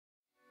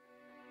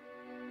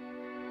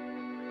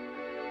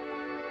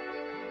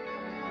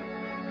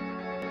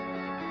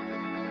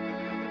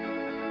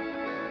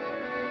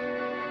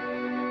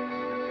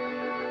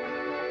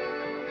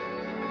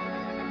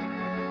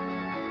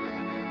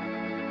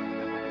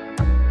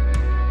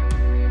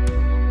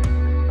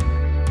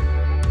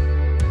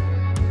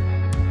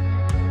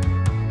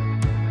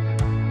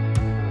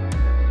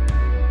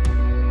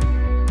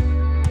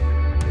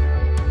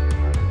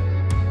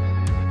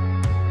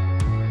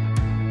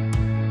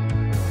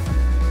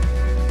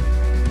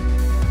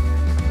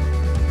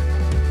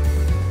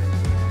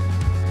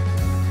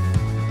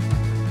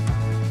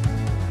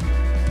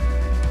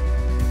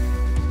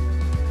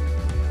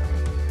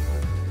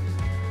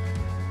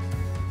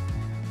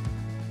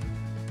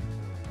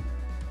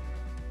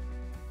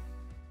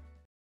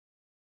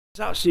It's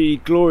absolutely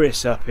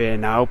glorious up here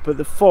now, but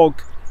the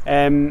fog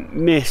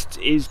mist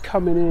is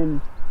coming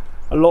in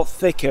a lot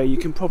thicker. You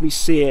can probably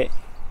see it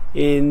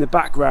in the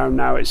background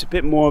now. It's a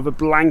bit more of a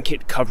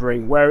blanket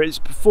covering, whereas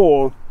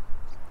before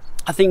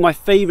I think my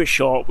favourite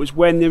shot was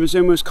when there was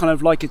almost kind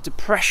of like a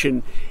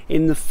depression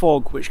in the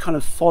fog which kind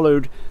of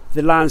followed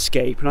the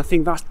landscape, and I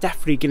think that's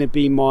definitely going to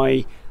be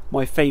my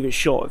favourite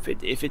shot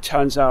if it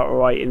turns out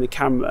alright in the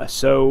camera.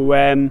 So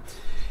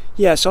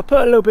yeah, so I'll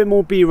put a little bit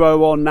more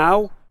B-roll on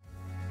now.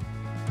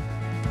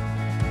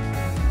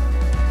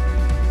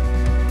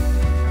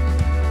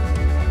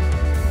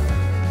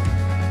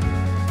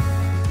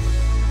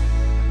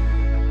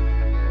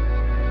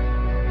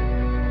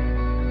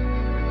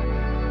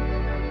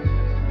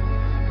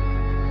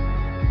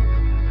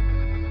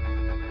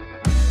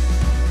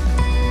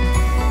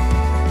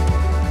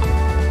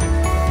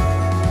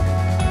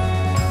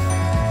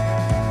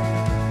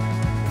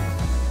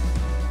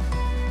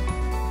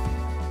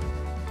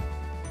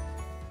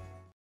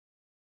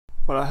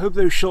 Well, I hope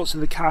those shots of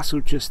the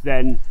castle just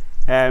then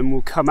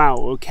will come out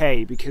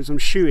okay, because I'm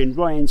shooting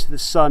right into the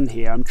sun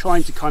here. I'm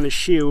trying to kind of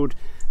shield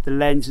the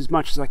lens as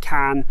much as I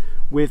can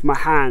with my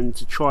hand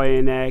to try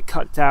and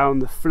cut down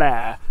the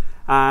flare,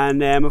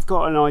 and I've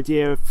got an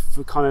idea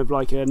for kind of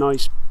like a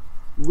nice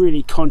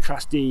really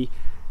contrasty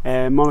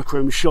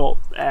monochrome shot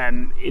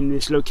in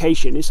this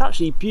location. It's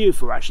actually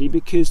beautiful actually,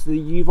 because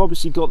you've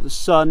obviously got the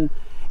sun.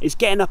 It's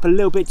getting up a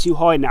little bit too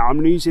high now.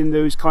 I'm losing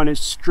those kind of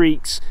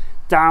streaks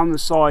down the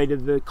side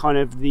of the kind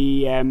of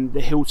the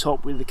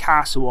hilltop with the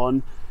castle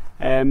on,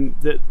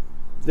 that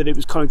it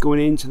was kind of going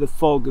into the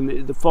fog,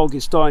 and the fog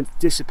is starting to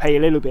dissipate a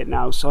little bit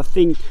now. So I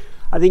think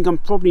I'm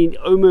probably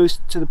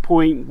almost to the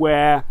point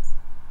where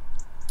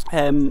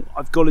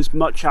I've got as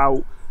much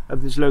out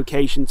of this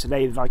location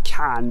today that I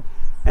can,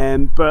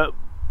 but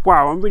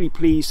wow, I'm really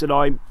pleased that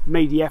I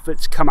made the effort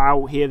to come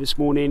out here this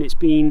morning. It's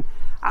been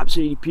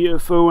absolutely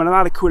beautiful, and I've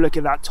had a quick look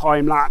at that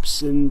time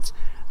lapse, and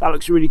that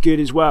looks really good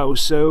as well.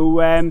 So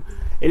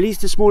at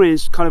least this morning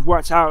has kind of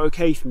worked out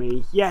okay for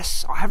me.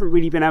 Yes, I haven't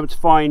really been able to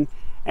find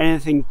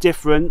anything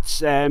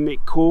different at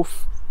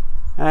Corfe,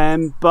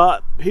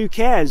 but who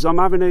cares? I'm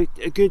having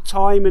a good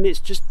time, and it's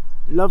just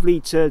lovely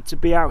to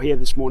be out here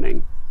this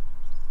morning.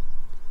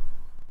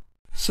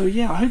 So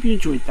yeah, I hope you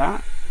enjoyed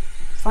that.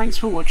 Thanks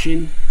for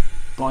watching.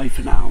 Bye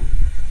for now.